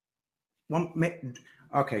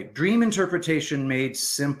 Okay, Dream Interpretation Made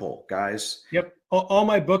Simple, guys. Yep. All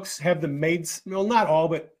my books have not all,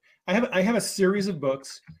 but I have a series of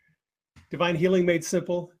books. Divine Healing Made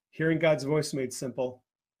Simple, Hearing God's Voice Made Simple,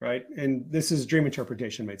 right? And this is Dream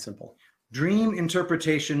Interpretation Made Simple. Dream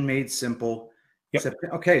Interpretation Made Simple. Yep.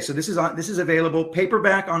 Okay, so this is available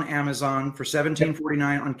paperback on Amazon for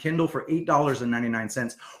 $17.49, on Kindle for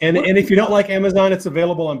 $8.99. And if you don't like Amazon, it's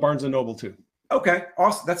available on Barnes and Noble too. Okay,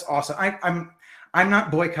 awesome. That's awesome. I'm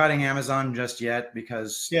not boycotting Amazon just yet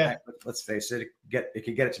because let's face it, it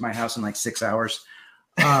could get it to my house in like 6 hours.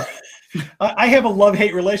 I have a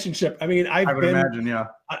love-hate relationship. I mean, I would imagine, yeah.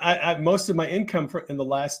 I most of my income in the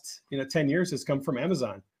last 10 years has come from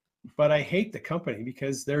Amazon, but I hate the company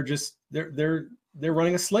because they're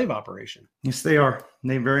running a slave operation. Yes, they are.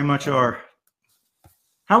 They very much are.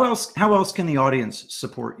 How else can the audience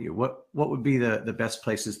support you? What would be the best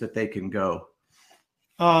places that they can go?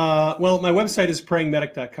 Well, my website is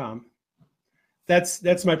prayingmedic.com.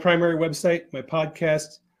 That's my primary website. My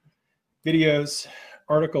podcast, videos,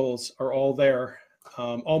 articles are all there.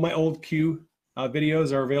 All my old Q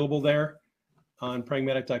videos are available there on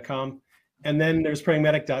prayingmedic.com. And then there's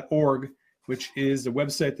prayingmedic.org, which is the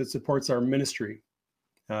website that supports our ministry.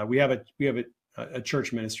 We have a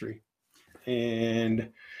church ministry, and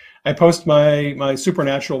I post my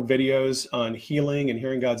supernatural videos on healing and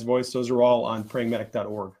hearing God's voice. Those are all on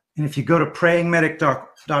prayingmedic.org. And if you go to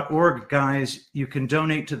prayingmedic.org, guys, you can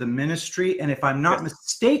donate to the ministry. And if I'm not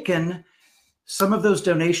mistaken, some of those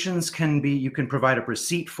donations you can provide a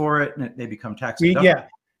receipt for it and they become tax deductible.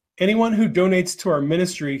 anyone who donates to our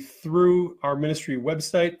ministry through our ministry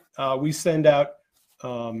website, we send out,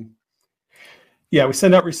 we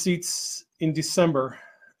send out receipts in December.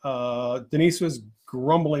 Denise was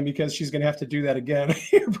grumbling because she's going to have to do that again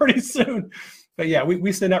here pretty soon. But yeah,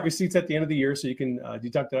 we send out receipts at the end of the year, so you can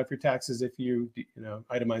deduct it off your taxes if you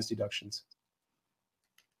itemize deductions.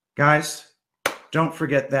 Guys, don't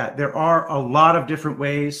forget that there are a lot of different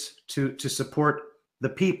ways to support the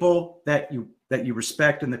people that you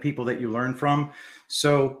respect and the people that you learn from.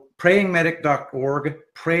 So prayingmedic.org,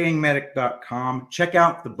 prayingmedic.com. Check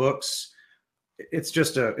out the books. It's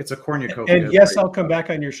a cornucopia. And yes, I'll come back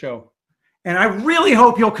on your show. And I really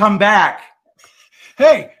hope you'll come back.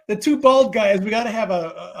 Hey, the two bald guys, we got to have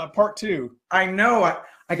a part 2. I know.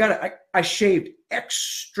 I shaved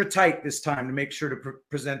extra tight this time to make sure to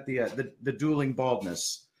present the dueling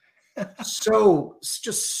baldness.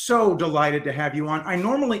 Just so delighted to have you on. I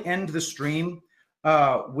normally end the stream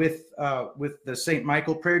with the St.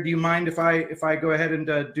 Michael prayer. Do you mind if I go ahead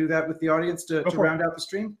and do that with the audience to round out the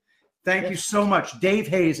stream? Thank you so much. Dave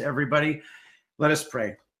Hayes, everybody. Let us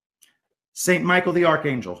pray. St. Michael the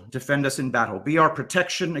Archangel, defend us in battle. Be our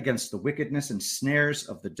protection against the wickedness and snares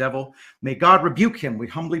of the devil. May God rebuke him, we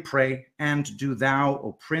humbly pray. And do thou,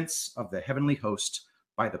 O Prince of the heavenly host,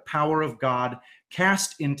 by the power of God,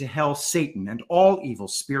 cast into hell Satan and all evil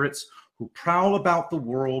spirits who prowl about the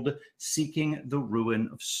world seeking the ruin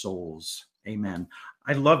of souls. Amen.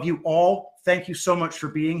 I love you all. Thank you so much for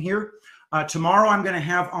being here. Tomorrow I'm going to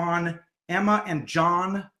have on Emma and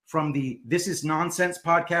John from the This Is Nonsense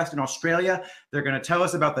podcast in Australia. They're going to tell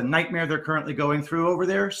us about the nightmare they're currently going through over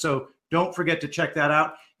there. So don't forget to check that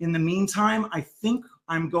out. In the meantime, I think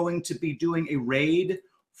I'm going to be doing a raid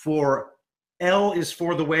for L is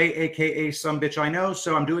for the way, aka Some Bitch I Know.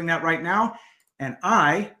 So I'm doing that right now. And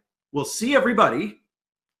I will see everybody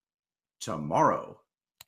tomorrow.